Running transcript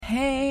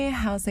Hey,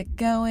 how's it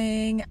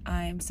going?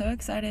 I'm so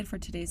excited for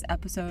today's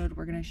episode.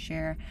 We're going to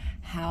share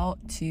how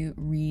to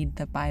read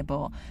the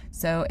Bible.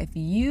 So if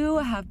you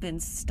have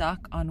been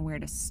stuck on where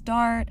to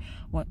start,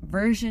 what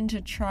version to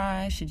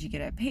try, should you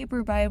get a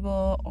paper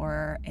Bible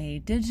or a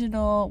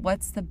digital,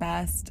 what's the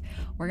best?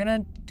 We're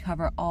going to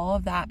cover all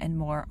of that and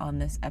more on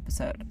this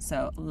episode.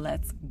 So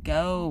let's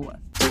go.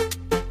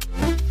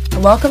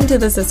 Welcome to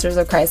the Sisters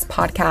of Christ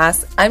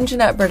podcast. I'm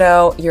Jeanette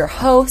Bordeaux, your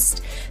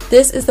host.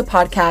 This is the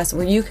podcast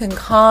where you can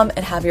come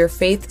and have your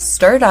faith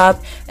stirred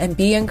up and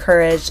be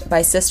encouraged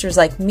by sisters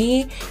like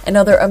me and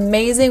other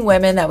amazing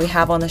women that we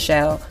have on the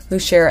show who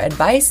share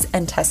advice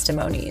and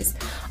testimonies.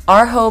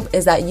 Our hope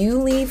is that you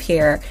leave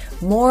here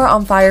more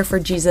on fire for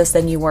Jesus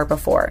than you were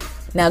before.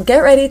 Now get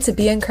ready to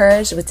be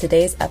encouraged with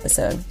today's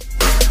episode.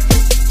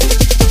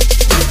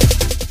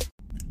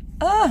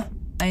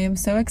 I am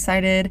so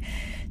excited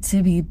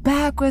to be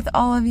back with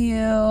all of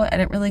you. I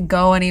didn't really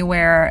go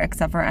anywhere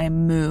except for I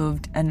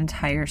moved an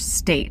entire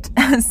state.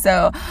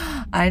 So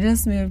I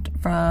just moved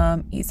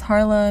from East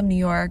Harlem, New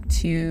York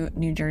to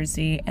New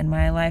Jersey, and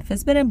my life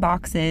has been in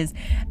boxes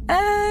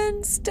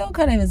and still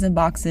kind of is in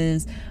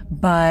boxes,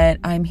 but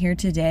I'm here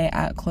today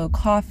at Clo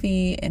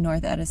Coffee in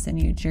North Edison,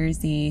 New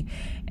Jersey,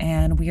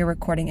 and we are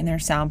recording in their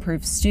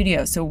soundproof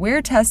studio. So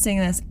we're testing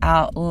this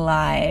out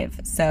live.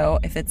 So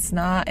if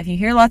you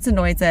hear lots of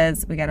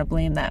noises, we got to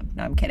blame them.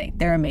 No, I'm kidding.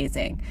 They're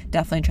amazing.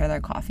 Definitely try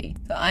their coffee.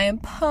 So I am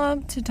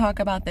pumped to talk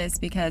about this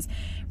because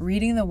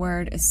reading the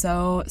word is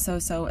so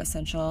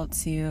essential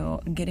to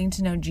getting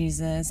to know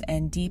Jesus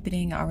and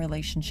deepening our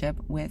relationship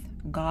with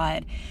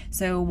God.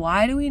 So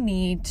why do we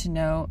need to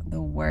know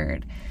the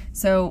word?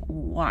 So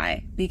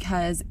why?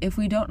 Because if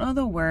we don't know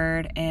the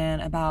word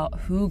and about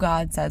who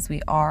God says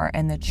we are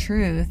and the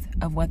truth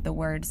of what the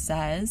word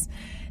says,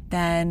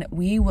 then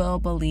we will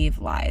believe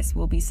lies.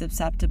 We'll be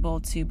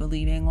susceptible to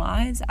believing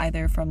lies,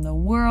 either from the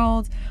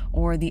world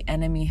or the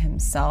enemy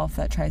himself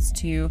that tries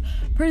to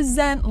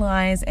present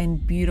lies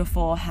and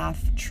beautiful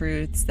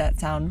half-truths that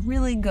sound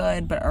really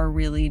good but are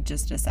really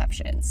just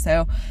deceptions.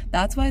 So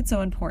that's why it's so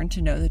important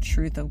to know the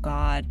truth of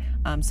God,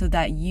 so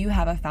that you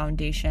have a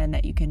foundation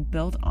that you can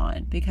build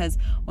on. Because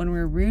when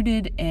we're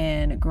rooted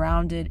and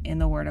grounded in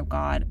the Word of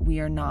God,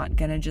 we are not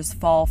going to just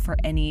fall for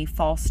any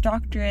false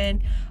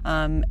doctrine,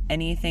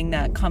 anything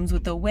that comes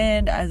with the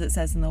wind, as it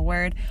says in the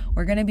word.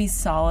 We're going to be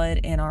solid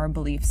in our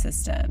belief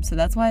system. So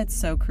that's why it's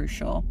so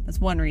crucial. That's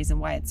one reason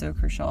why it's so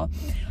crucial.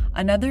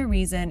 Another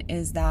reason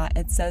is that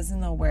it says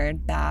in the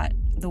word that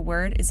the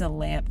word is a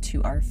lamp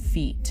to our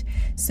feet.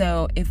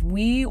 So if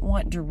we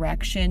want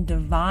direction,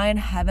 divine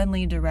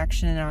heavenly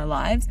direction in our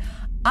lives,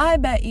 I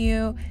bet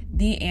you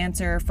the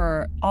answer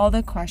for all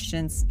the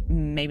questions,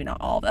 maybe not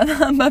all of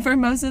them, but for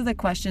most of the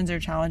questions or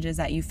challenges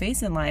that you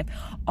face in life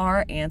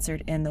are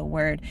answered in the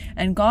word.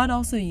 And God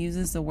also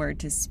uses the word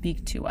to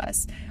speak to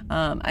us.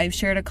 I've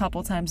shared a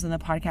couple times in the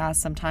podcast,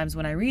 sometimes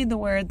when I read the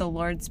word, the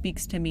Lord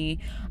speaks to me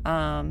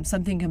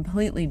something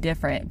completely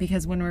different,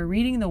 because when we're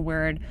reading the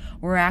word,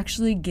 we're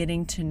actually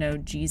getting to know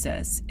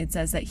Jesus. It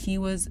says that he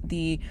was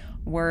the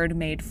word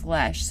made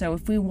flesh. So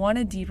if we want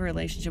a deeper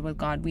relationship with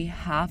God, we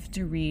have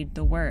to read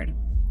the word.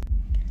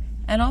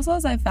 And also,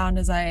 as I found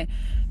as I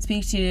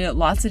speak to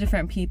lots of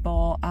different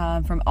people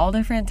from all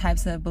different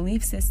types of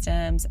belief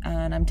systems,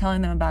 and I'm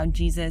telling them about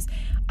Jesus,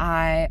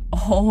 I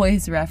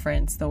always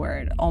reference the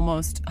word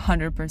almost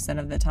 100%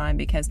 of the time,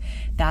 because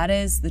that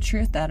is the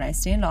truth that I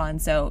stand on.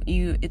 So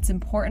it's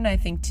important, I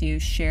think, to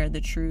share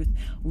the truth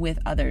with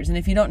others. And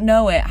if you don't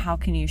know it, how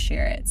can you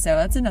share it? So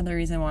that's another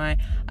reason why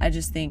I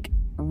just think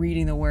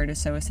reading the word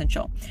is so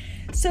essential.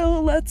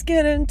 So let's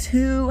get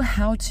into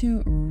how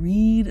to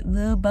read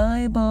the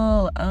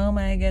Bible. Oh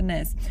my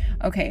goodness.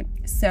 Okay,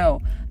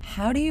 so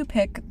how do you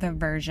pick the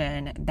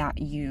version that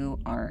you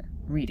are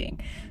reading?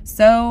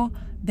 So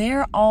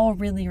they're all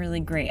really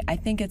great. I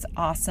think it's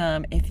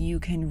awesome if you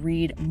can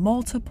read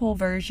multiple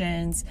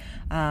versions.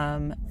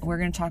 We're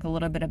going to talk a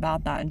little bit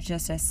about that in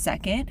just a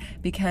second,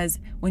 because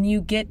when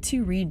you get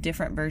to read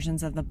different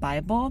versions of the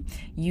Bible,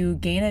 you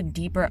gain a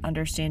deeper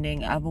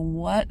understanding of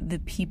what the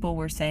people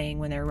were saying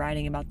when they're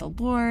writing about the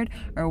Lord,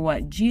 or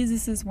what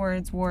Jesus's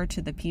words were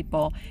to the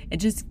people.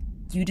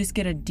 You just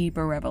get a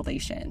deeper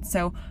revelation.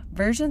 So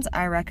versions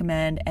I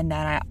recommend and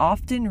that I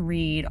often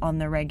read on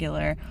the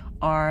regular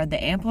are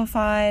the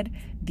Amplified,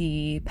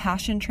 the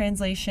Passion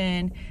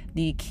Translation,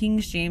 the King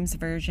James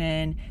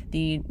Version,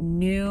 the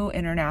New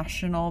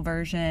International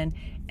Version,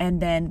 and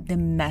then the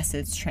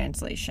Message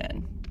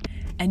Translation.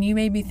 And you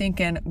may be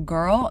thinking,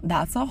 girl,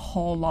 that's a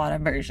whole lot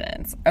of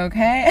versions,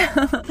 okay?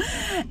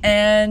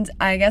 And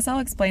I guess I'll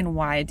explain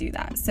why I do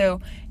that.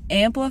 So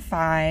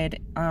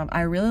Amplified,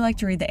 I really like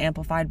to read the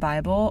Amplified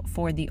Bible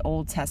for the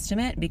Old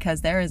Testament,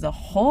 because there is a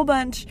whole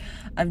bunch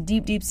of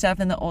deep stuff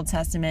in the Old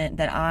Testament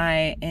that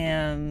I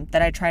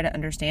try to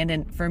understand.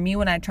 And for me,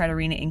 when I try to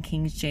read it in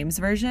King James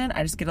Version,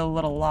 I just get a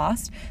little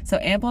lost. So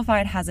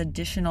Amplified has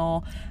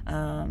additional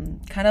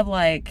kind of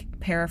like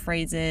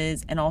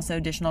paraphrases and also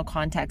additional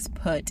context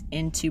put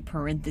into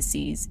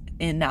parentheses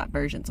in that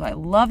version. So I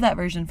love that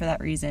version for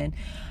that reason.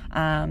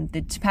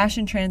 The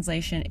Passion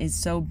Translation is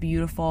so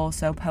beautiful,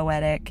 so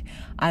poetic.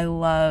 I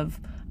love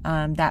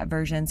that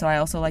version. So I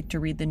also like to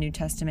read the New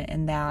Testament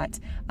in that.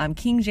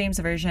 King James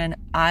Version,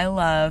 I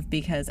love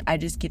because I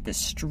just get this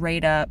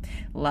straight up,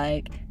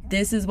 like,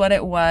 this is what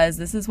it was.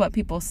 This is what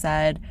people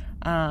said.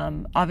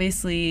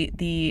 Obviously,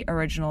 the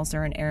originals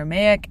are in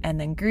Aramaic and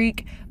then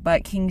Greek,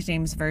 but King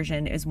James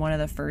Version is one of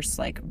the first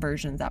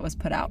versions that was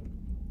put out.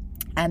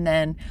 And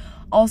then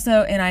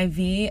also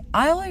NIV,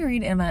 I only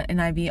read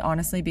NIV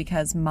honestly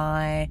because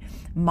my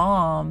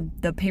mom,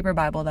 the paper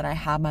Bible that I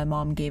have, my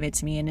mom gave it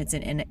to me, and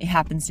it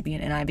happens to be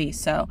an NIV.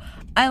 So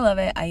I love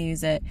it. I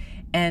use it.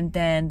 And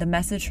then the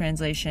Message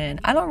translation,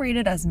 I don't read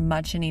it as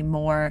much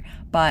anymore,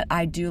 but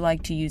I do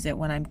like to use it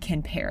when I'm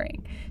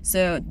comparing.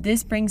 So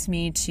this brings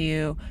me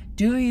to,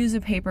 do you use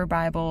a paper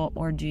Bible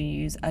or do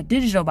you use a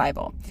digital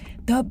Bible?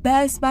 The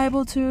best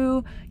Bible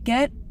to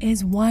get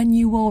is one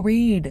you will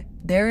read.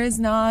 There is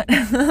not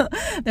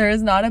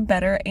a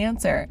better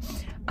answer.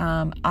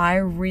 I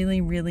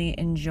really, really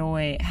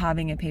enjoy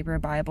having a paper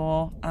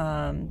Bible.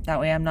 That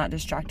way I'm not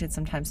distracted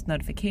sometimes with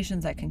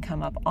notifications that can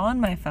come up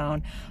on my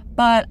phone.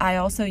 But I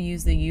also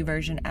use the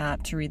YouVersion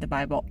app to read the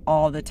Bible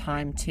all the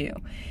time too.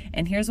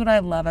 And here's what I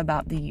love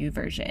about the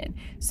YouVersion.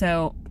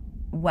 So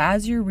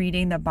as you're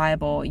reading the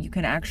Bible, you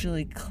can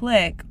actually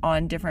click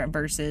on different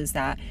verses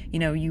that,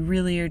 you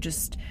really are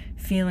just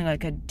feeling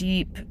like a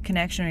deep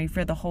connection, or you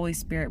feel the Holy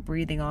Spirit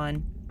breathing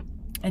on.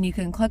 And you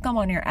can click them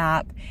on your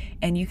app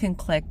and you can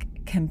click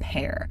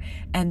compare.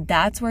 And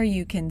that's where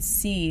you can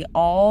see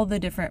all the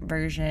different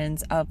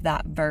versions of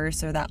that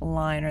verse or that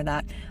line or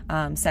that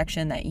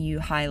section that you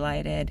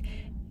highlighted.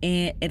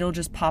 It'll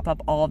just pop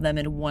up all of them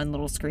in one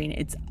little screen.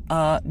 It's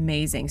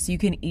amazing. So you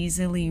can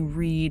easily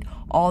read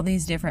all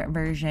these different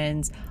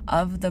versions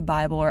of the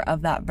Bible or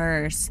of that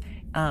verse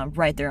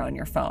right there on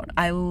your phone.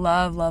 I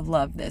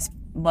love this.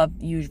 Love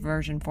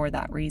YouVersion for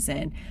that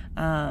reason.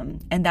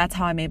 And that's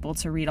how I'm able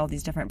to read all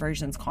these different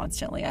versions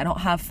constantly. I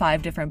don't have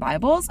 5 different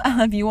Bibles.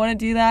 If you want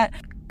to do that,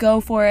 go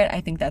for it.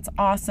 I think that's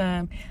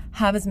awesome.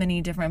 Have as many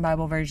different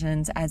Bible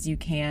versions as you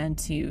can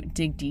to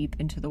dig deep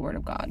into the Word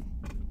of God.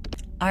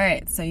 All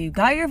right, so you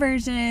got your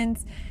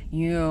versions,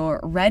 you're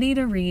ready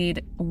to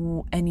read,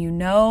 and you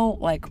know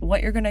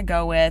what you're going to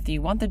go with.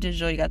 You want the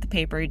digital, you got the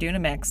paper, you're doing a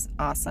mix.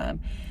 Awesome.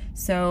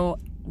 So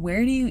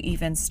where do you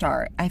even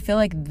start? I feel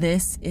like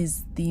this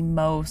is the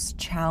most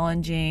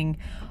challenging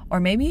or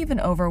maybe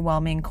even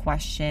overwhelming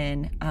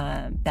question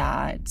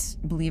that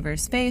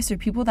believers face, or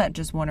people that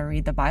just want to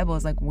read the Bible,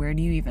 is where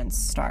do you even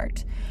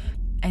start?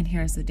 And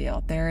here's the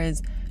deal. There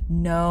is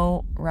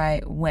no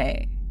right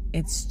way.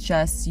 It's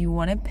just you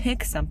want to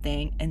pick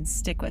something and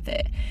stick with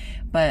it.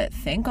 But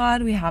thank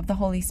God we have the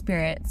Holy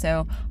Spirit.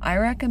 So I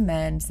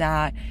recommend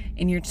that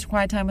in your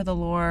quiet time with the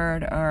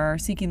Lord or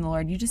seeking the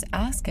Lord, you just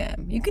ask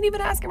Him. You can even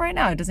ask Him right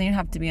now. It doesn't even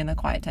have to be in the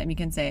quiet time. You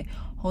can say,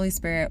 Holy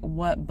Spirit,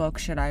 what book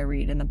should I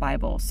read in the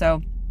Bible?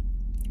 So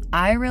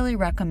I really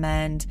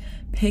recommend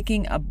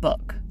picking a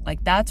book.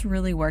 That's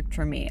really worked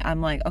for me.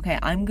 I'm okay,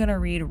 I'm going to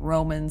read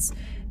Romans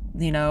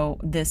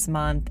this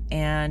month,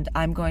 and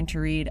I'm going to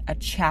read a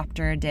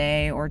chapter a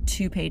day or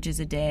 2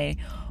 pages a day,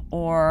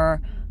 or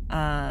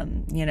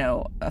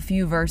a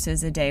few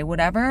verses a day,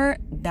 whatever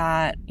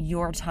that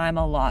your time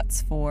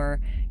allots for,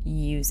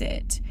 use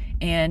it.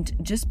 And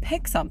just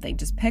pick something.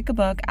 Just pick a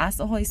book, ask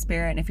the Holy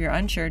Spirit, and if you're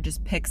unsure,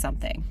 just pick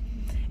something.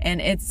 And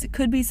it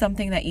could be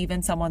something that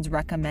even someone's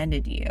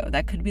recommended you.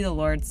 That could be the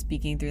Lord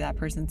speaking through that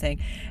person saying,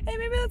 hey,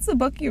 maybe that's the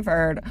book you've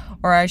heard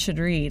or I should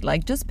read.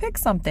 Just pick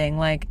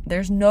something.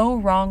 There's no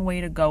wrong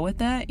way to go with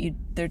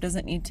it. There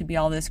doesn't need to be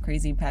all this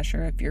crazy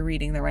pressure if you're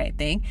reading the right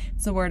thing.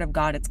 It's the Word of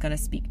God. It's going to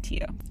speak to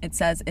you. It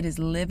says it is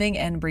living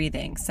and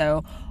breathing.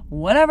 So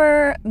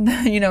whatever,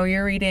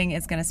 you're reading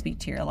is going to speak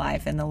to your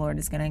life, and the Lord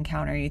is going to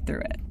encounter you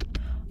through it.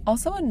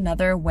 Also,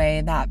 another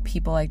way that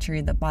people like to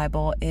read the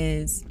Bible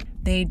is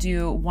they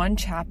do one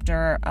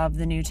chapter of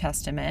the New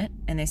Testament,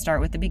 and they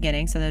start with the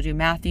beginning. So they'll do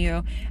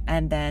Matthew,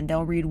 and then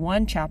they'll read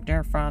one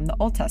chapter from the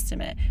Old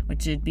Testament,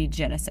 which would be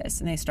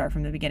Genesis, and they start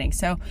from the beginning.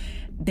 So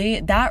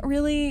that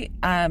really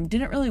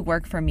didn't really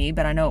work for me,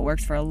 but I know it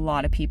works for a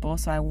lot of people.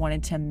 So I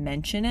wanted to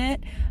mention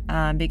it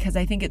because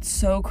I think it's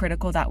so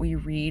critical that we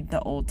read the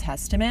Old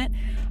Testament.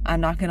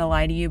 I'm not going to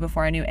lie to you.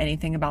 Before I knew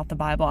anything about the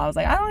Bible, I was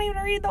I don't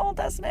even read the Old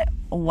Testament.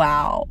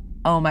 Wow.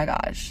 Oh my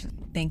gosh.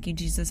 Thank you,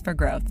 Jesus, for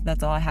growth.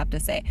 That's all I have to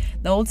say.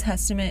 The Old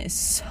Testament is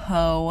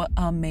so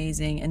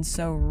amazing and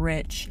so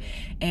rich.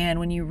 And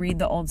when you read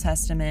the Old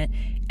Testament,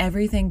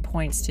 everything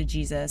points to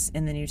Jesus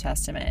in the New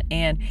Testament.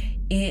 And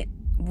it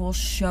will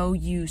show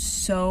you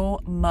so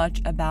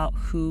much about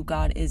who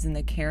God is and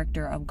the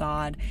character of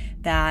God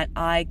that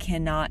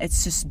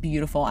it's just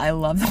beautiful. I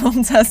love the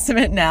Old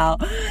Testament now.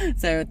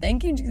 So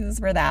thank you, Jesus,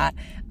 for that.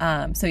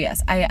 So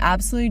yes, I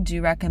absolutely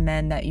do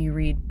recommend that you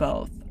read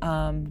both.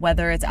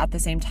 Whether it's at the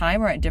same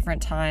time or at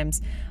different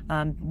times,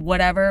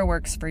 whatever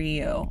works for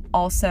you.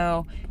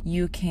 Also,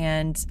 you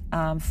can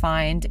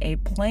find a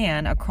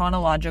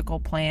chronological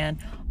plan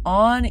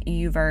on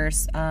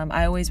YouVerse,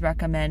 I always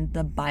recommend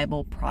the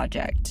Bible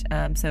Project.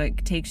 So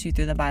it takes you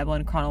through the Bible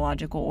in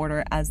chronological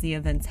order as the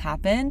events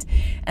happened.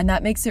 And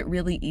that makes it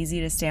really easy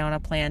to stay on a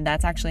plan.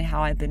 That's actually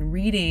how I've been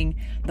reading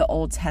the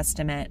Old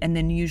Testament. And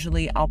then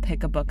usually I'll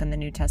pick a book in the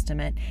New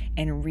Testament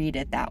and read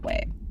it that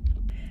way.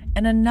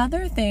 And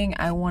another thing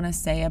I want to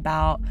say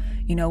about,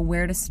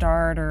 where to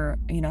start or,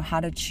 how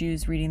to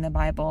choose reading the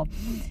Bible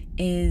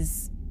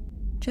is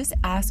just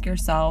ask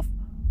yourself,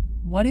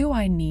 what do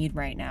I need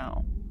right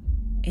now?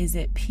 Is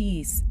it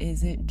peace?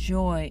 Is it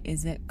joy?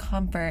 Is it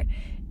comfort?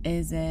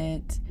 Is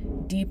it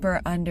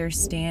deeper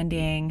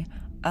understanding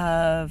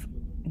of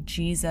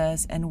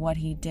Jesus and what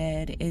he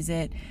did? Is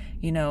it,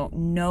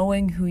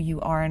 knowing who you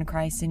are in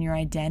Christ and your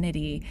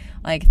identity?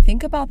 Like,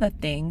 think about the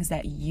things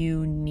that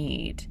you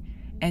need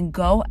and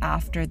go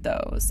after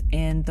those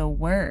in the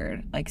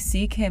word. Like,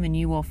 seek him and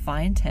you will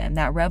find him.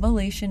 That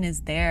revelation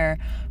is there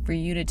for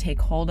you to take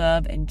hold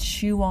of and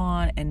chew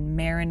on and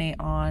marinate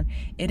on.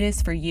 It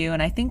is for you.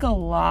 And I think a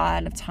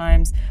lot of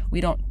times we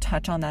don't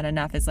touch on that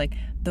enough. It's like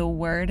the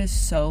word is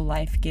so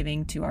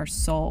life-giving to our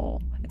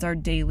soul. It's our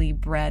daily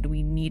bread.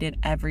 We need it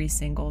every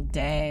single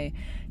day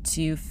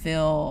to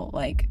feel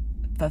like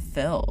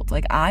fulfilled.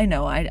 Like, I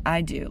know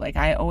I do. Like,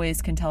 I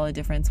always can tell a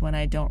difference when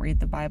I don't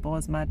read the Bible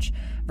as much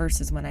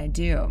versus when I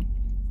do.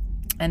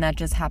 And that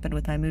just happened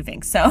with my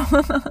moving. So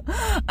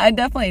I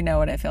definitely know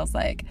what it feels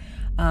like.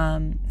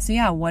 So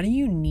yeah, what do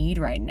you need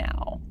right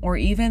now? Or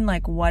even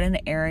like what's an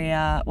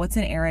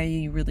area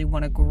you really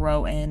want to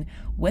grow in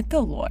with the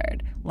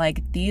Lord?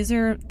 Like, these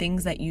are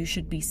things that you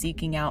should be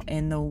seeking out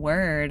in the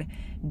word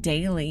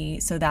daily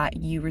so that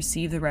you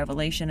receive the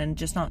revelation and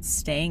just not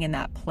staying in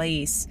that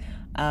place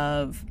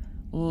of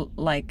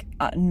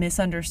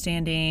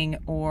misunderstanding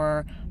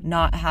or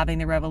not having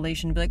the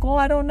revelation to be like, well,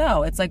 I don't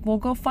know. It's like, well,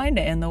 go find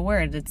it in the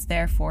word. It's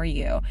there for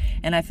you.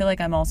 And I feel like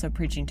I'm also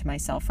preaching to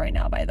myself right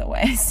now, by the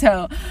way.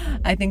 So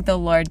I think the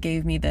Lord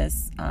gave me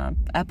this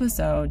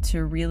episode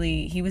to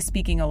really, he was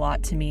speaking a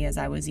lot to me as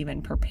I was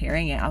even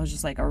preparing it. I was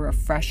just like a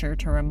refresher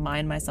to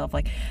remind myself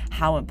like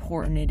how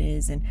important it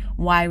is and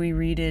why we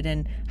read it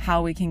and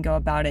how we can go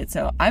about it.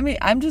 So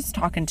I'm just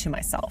talking to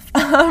myself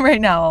right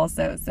now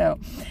also. So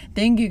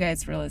thank you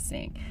guys for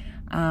listening.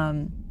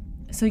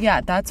 So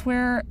yeah, that's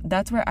where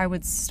I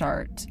would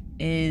start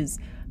is,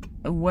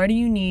 what do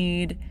you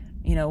need?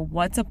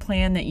 What's a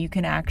plan that you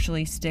can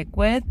actually stick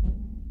with?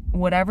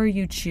 Whatever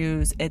you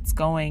choose, it's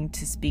going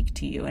to speak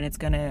to you and it's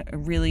going to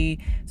really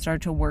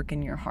start to work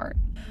in your heart.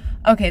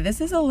 Okay, this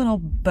is a little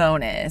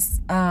bonus.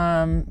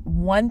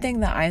 One thing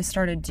that I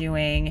started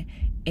doing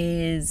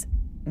is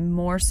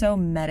more so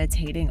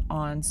meditating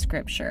on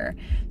scripture.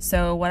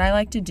 So what I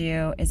like to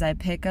do is I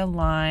pick a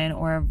line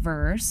or a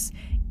verse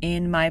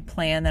in my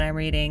plan that I'm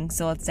reading.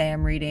 So let's say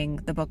I'm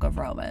reading the book of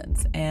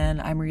Romans and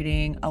I'm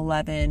reading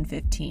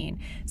 11:15.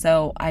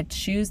 So I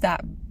choose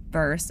that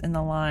verse in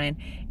the line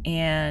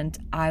and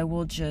I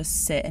will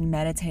just sit and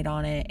meditate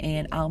on it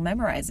and I'll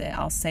memorize it.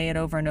 I'll say it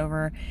over and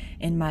over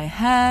in my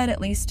head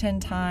at least 10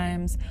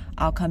 times.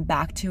 I'll come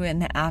back to it in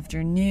the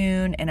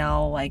afternoon and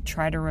I'll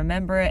try to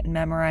remember it and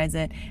memorize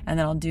it, and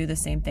then I'll do the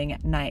same thing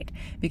at night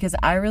because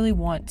I really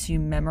want to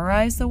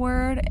memorize the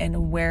word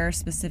and where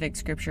specific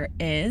scripture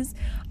is.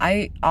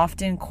 I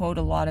often quote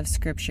a lot of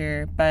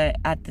scripture, but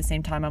at the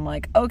same time I'm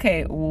like,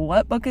 okay,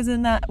 what book is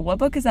in that? What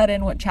book is that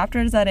in? What chapter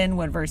is that in?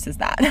 What verse is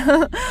that?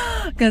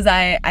 Because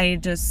I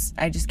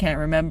just can't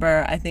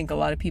remember. I think a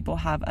lot of people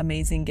have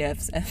amazing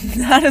gifts and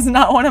that is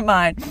not one of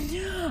mine.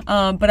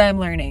 But I'm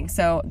learning.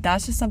 So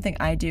that's just something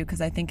I do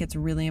because I think it's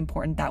really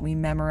important that we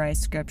memorize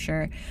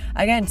scripture,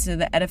 again, to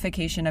the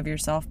edification of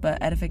yourself,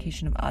 but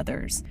edification of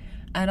others.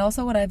 And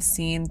also what I've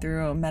seen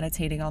through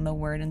meditating on the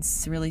word and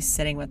really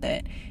sitting with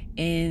it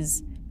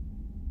is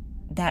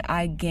that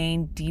I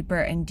gain deeper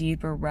and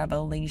deeper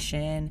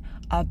revelation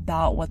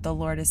about what the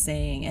Lord is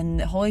saying, and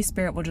the Holy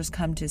Spirit will just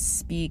come to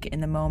speak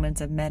in the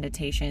moments of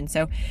meditation.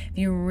 So if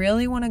you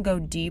really want to go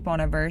deep on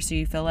a verse, or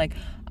you feel like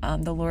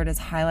the Lord is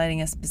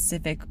highlighting a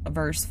specific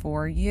verse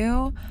for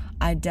you,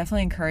 I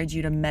definitely encourage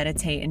you to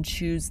meditate and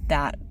choose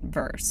that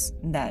verse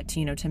that,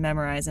 to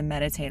memorize and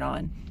meditate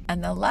on.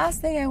 And the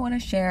last thing I want to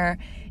share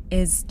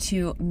is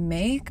to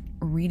make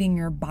reading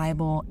your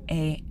Bible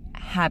a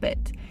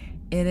habit.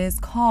 It is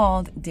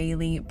called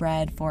daily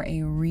bread for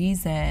a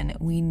reason.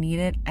 We need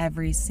it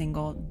every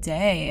single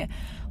day.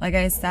 Like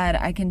I said,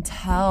 I can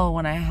tell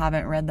when I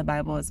haven't read the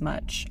Bible as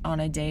much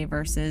on a day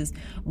versus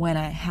when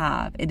I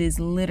have. It is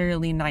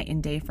literally night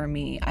and day for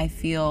me. I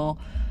feel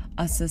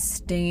a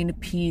sustained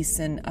peace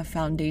and a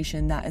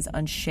foundation that is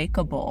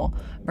unshakable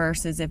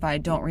versus if I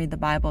don't read the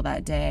Bible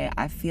that day,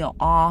 I feel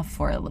off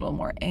or a little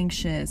more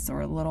anxious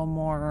or a little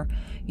more,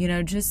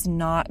 just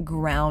not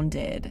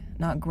grounded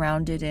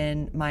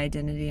in my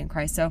identity in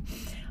Christ. So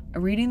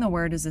reading the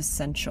word is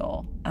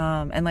essential.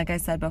 And like I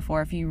said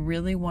before, if you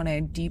really want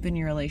to deepen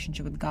your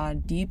relationship with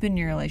God, deepen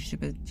your relationship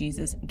with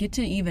Jesus, get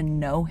to even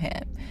know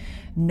him,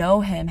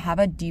 have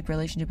a deep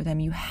relationship with him,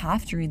 you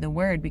have to read the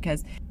word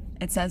because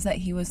it says that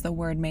he was the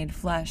word made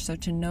flesh. So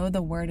to know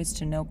the word is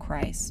to know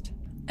Christ.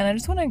 And I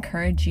just want to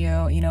encourage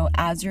you,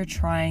 as you're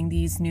trying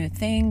these new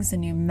things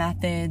and new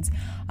methods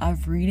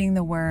of reading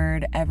the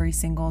word every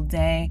single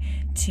day,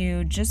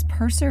 to just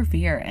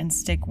persevere and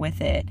stick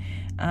with it.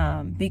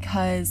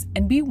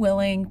 And be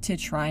willing to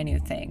try new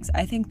things.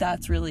 I think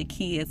that's really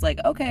key. It's like,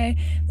 okay,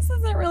 this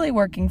isn't really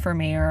working for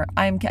me, or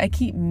I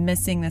keep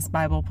missing this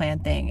Bible plan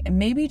thing. And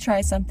maybe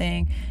try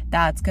something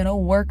that's going to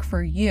work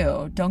for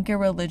you. Don't get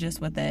religious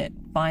with it.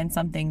 Find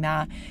something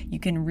that you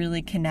can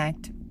really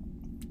connect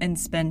and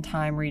spend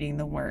time reading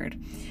the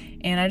word.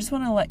 And I just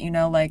want to let you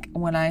know, like,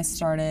 when I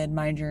started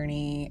my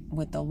journey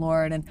with the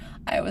Lord and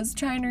I was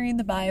trying to read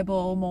the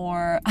Bible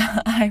more,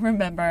 I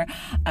remember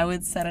I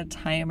would set a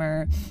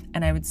timer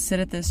and I would sit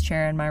at this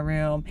chair in my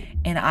room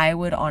and I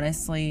would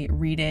honestly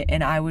read it,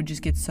 and I would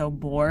just get so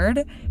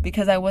bored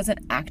because I wasn't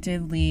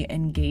actively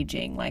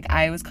engaging. Like,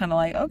 I was kind of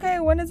like,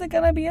 okay, when is it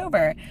going to be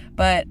over?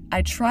 But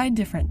I tried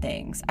different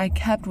things. I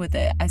kept with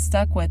it. I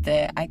stuck with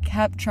it. I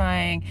kept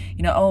trying,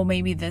 oh,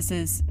 maybe this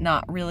is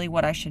not really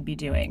what I should be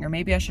doing, or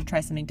maybe I should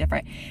try something different.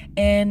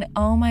 And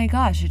oh my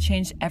gosh, it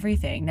changed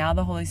everything. Now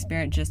the Holy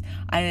Spirit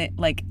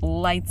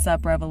lights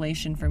up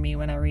revelation for me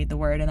when I read the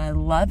word, and I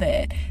love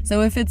it.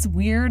 So if it's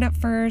weird at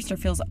first or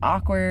feels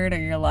awkward, or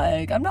you're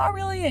like, I'm not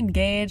really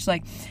engaged,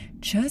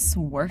 just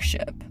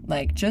worship.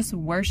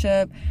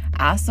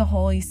 Ask the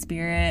Holy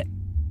Spirit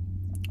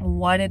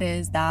what it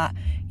is that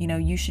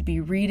you should be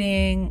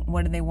reading.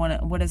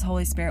 What does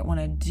Holy Spirit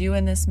want to do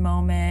in this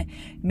moment?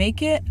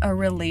 Make it a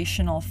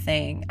relational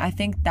thing. I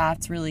think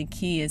that's really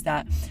key, is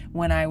that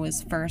when I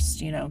was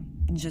first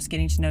just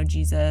getting to know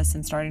Jesus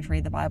and starting to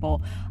read the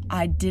Bible,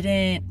 I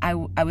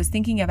was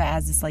thinking of it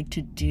as this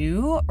to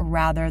do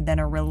rather than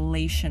a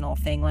relational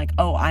thing.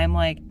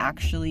 I'm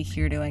actually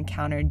here to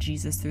encounter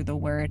Jesus through the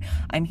word.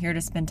 I'm here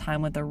to spend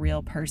time with a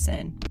real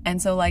person.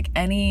 And so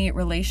any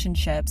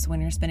relationships,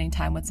 when you're spending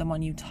time with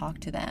someone, you talk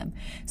to them.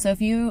 So if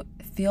you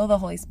feel the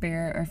Holy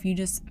Spirit, or if you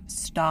just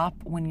stop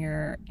when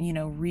you're,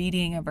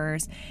 reading a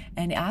verse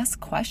and ask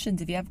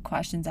questions. If you have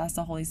questions, ask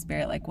the Holy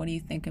Spirit, what do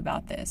you think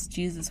about this?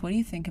 Jesus, what do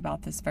you think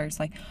about this verse?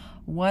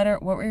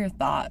 What were your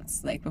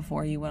thoughts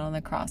before you went on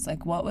the cross?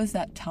 What was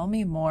that? Tell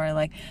me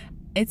more.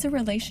 It's a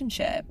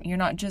relationship. You're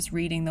not just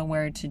reading the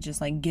word to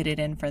just get it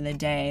in for the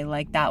day.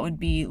 That would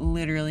be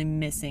literally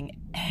missing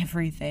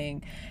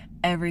everything.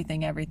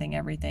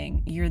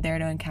 You're there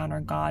to encounter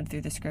God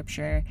through the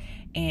scripture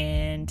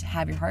and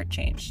have your heart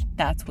changed.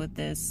 That's what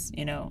this,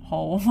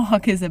 whole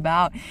walk is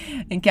about.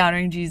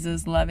 Encountering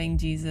Jesus, loving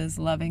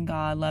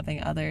God,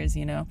 loving others,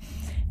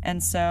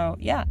 And so,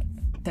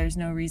 there's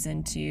no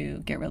reason to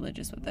get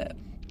religious with it.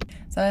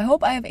 So I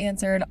hope I have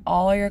answered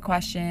all your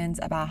questions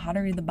about how to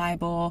read the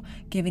Bible,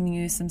 giving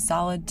you some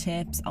solid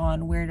tips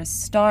on where to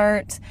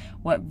start,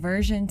 what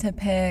version to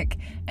pick,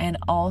 and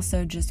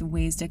also just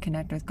ways to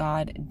connect with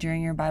God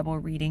during your Bible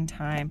reading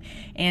time.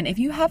 And if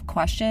you have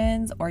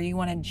questions, or you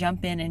want to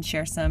jump in and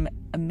share some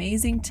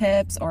amazing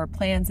tips or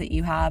plans that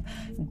you have,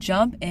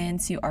 jump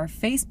into our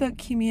Facebook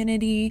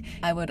community.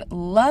 I would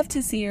love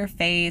to see your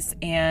face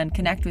and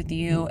connect with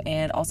you,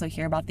 and also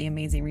hear about the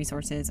amazing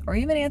resources, or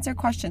even answer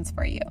questions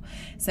for you.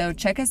 So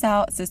check us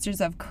out, Sisters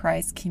of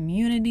Christ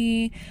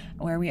Community,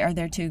 where we are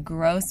there to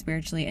grow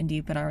spiritually and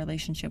deepen our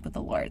relationship with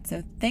the Lord.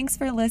 So thanks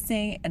for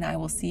listening, and I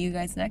will see you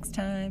guys next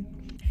time.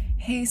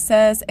 Hey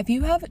sis, if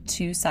you have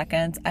 2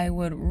 seconds, I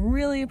would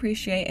really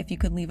appreciate if you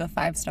could leave a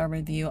 5-star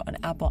review on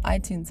Apple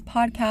iTunes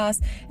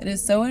podcast. It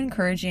is so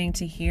encouraging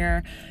to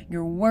hear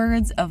your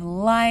words of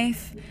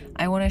life.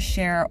 I want to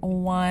share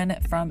one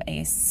from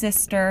a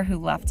sister who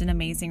left an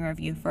amazing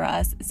review for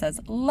us. It says,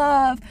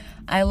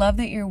 I love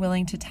that you're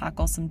willing to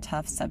tackle some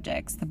tough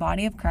subjects. The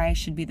body of Christ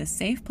should be the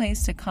safe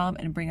place to come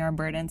and bring our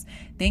burdens.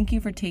 Thank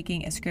you for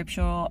taking a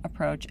scriptural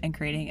approach and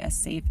creating a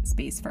safe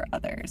space for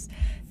others.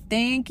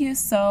 Thank you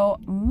so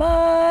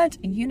much,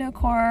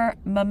 Unicorn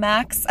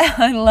Mamax.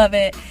 I love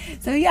it.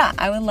 So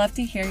I would love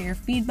to hear your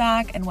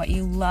feedback and what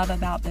you love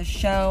about this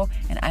show,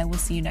 and I will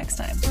see you next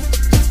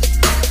time.